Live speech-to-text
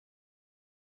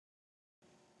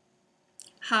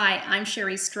Hi, I'm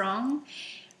Sherry Strong,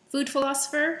 food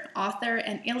philosopher, author,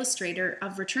 and illustrator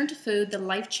of Return to Food, the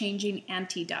Life-Changing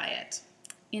Anti-Diet.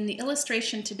 In the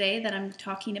illustration today that I'm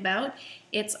talking about,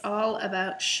 it's all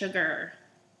about sugar.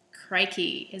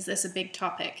 Crikey, is this a big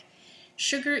topic?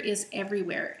 Sugar is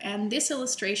everywhere, and this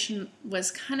illustration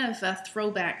was kind of a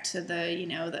throwback to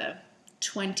the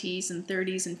 20s and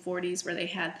 30s and 40s where they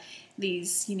had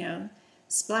these,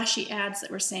 splashy ads that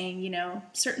were saying,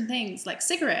 certain things like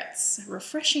cigarettes,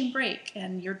 refreshing break,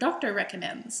 and your doctor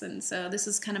recommends. And so this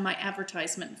is kind of my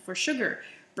advertisement for sugar.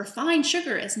 Refined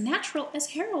sugar, as natural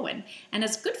as heroin, and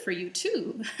it's good for you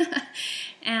too.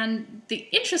 And the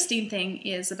interesting thing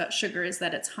is about sugar is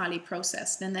that it's highly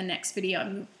processed. In the next video,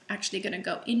 I'm actually going to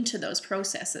go into those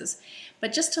processes.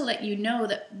 But just to let you know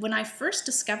that when I first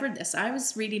discovered this, I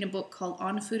was reading a book called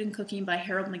On Food and Cooking by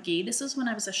Harold McGee. This is when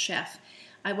I was a chef.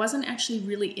 I wasn't actually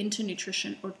really into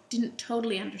nutrition or didn't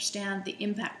totally understand the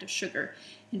impact of sugar.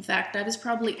 In fact, I was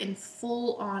probably in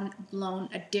full-on blown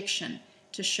addiction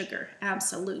to sugar,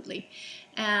 absolutely.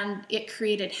 And it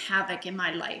created havoc in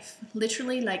my life,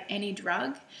 literally like any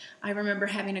drug. I remember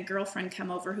having a girlfriend come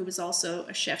over who was also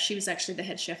a chef. She was actually the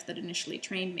head chef that initially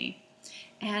trained me.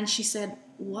 And she said,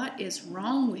 "What is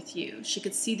wrong with you?" She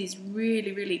could see these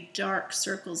really, really dark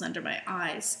circles under my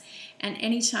eyes. And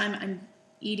anytime I'm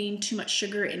eating too much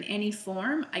sugar in any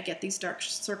form, I get these dark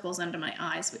circles under my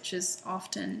eyes, which is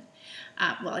often,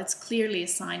 it's clearly a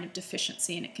sign of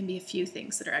deficiency, and it can be a few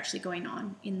things that are actually going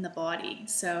on in the body.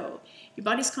 So your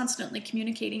body's constantly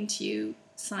communicating to you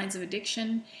signs of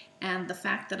addiction, and the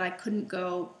fact that I couldn't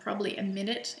go probably a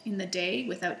minute in the day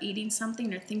without eating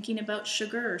something or thinking about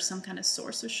sugar or some kind of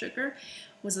source of sugar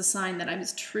was a sign that I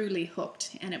was truly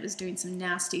hooked, and it was doing some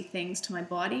nasty things to my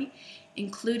body,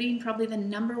 including probably the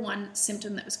number one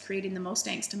symptom that was creating the most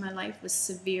angst in my life was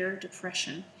severe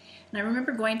depression. And I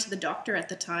remember going to the doctor at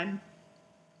the time,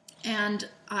 and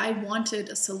I wanted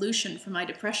a solution for my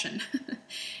depression.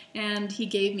 And he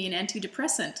gave me an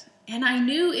antidepressant. And I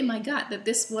knew in my gut that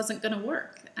this wasn't going to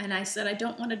work. And I said, I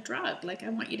don't want a drug. Like, I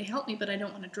want you to help me, but I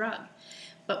don't want a drug.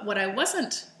 But what I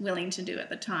wasn't willing to do at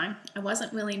the time, I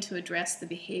wasn't willing to address the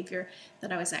behavior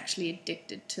that I was actually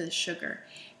addicted to the sugar.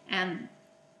 And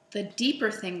the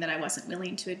deeper thing that I wasn't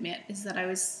willing to admit is that I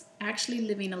was actually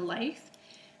living a life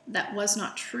that was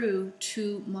not true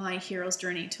to my hero's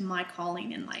journey, to my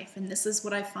calling in life. And this is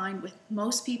what I find with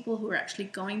most people who are actually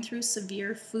going through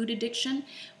severe food addiction,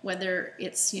 whether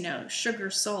it's, sugar,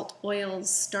 salt, oils,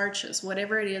 starches,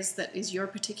 whatever it is that is your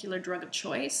particular drug of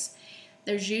choice.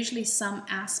 There's usually some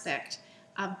aspect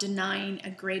of denying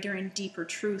a greater and deeper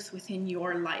truth within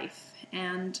your life.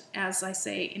 And as I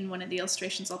say in one of the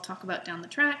illustrations I'll talk about down the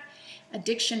track,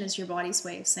 addiction is your body's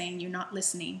way of saying you're not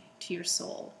listening to your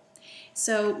soul.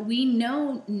 So we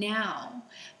know now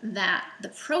that the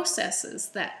processes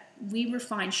that we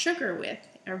refine sugar with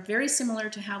are very similar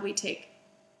to how we take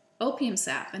opium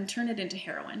sap and turn it into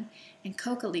heroin, and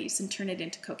coca leaves and turn it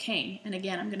into cocaine. And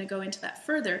again, I'm going to go into that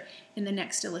further in the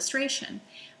next illustration.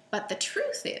 But the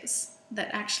truth is that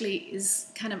actually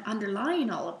is kind of underlying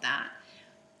all of that,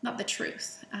 not the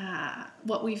truth.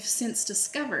 What we've since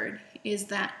discovered is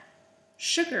that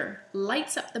sugar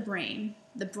lights up the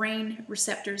brain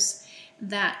receptors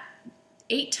that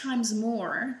 8 times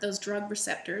more, those drug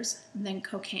receptors, than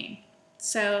cocaine.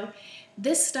 So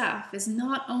this stuff is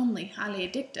not only highly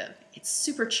addictive, it's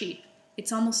super cheap.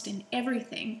 It's almost in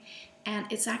everything, and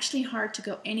it's actually hard to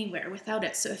go anywhere without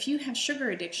it. So if you have sugar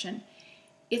addiction,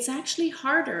 it's actually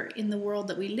harder in the world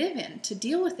that we live in to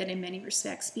deal with it in many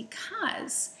respects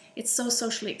because it's so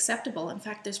socially acceptable. In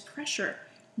fact, there's pressure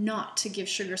not to give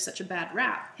sugar such a bad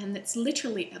rap, and it's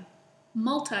literally a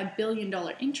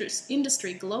multi-billion-dollar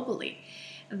industry globally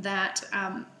that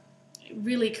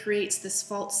really creates this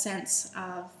false sense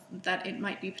of that it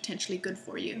might be potentially good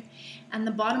for you. And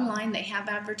the bottom line, they have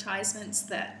advertisements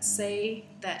that say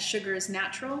that sugar is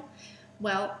natural.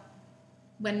 Well,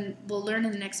 when we'll learn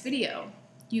in the next video,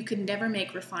 you can never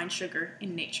make refined sugar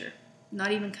in nature,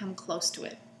 not even come close to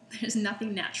it. There's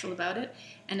nothing natural about it,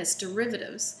 and its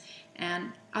derivatives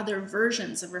and other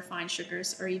versions of refined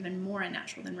sugars are even more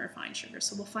unnatural than refined sugar.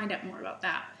 So we'll find out more about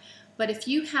that. But if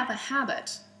you have a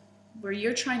habit where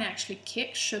you're trying to actually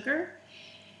kick sugar,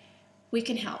 we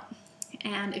can help.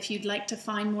 And if you'd like to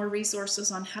find more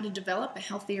resources on how to develop a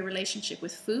healthier relationship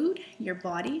with food, your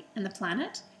body, and the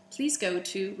planet, please go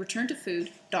to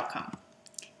returntofood.com.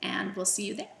 And we'll see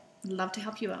you there. I'd love to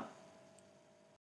help you out.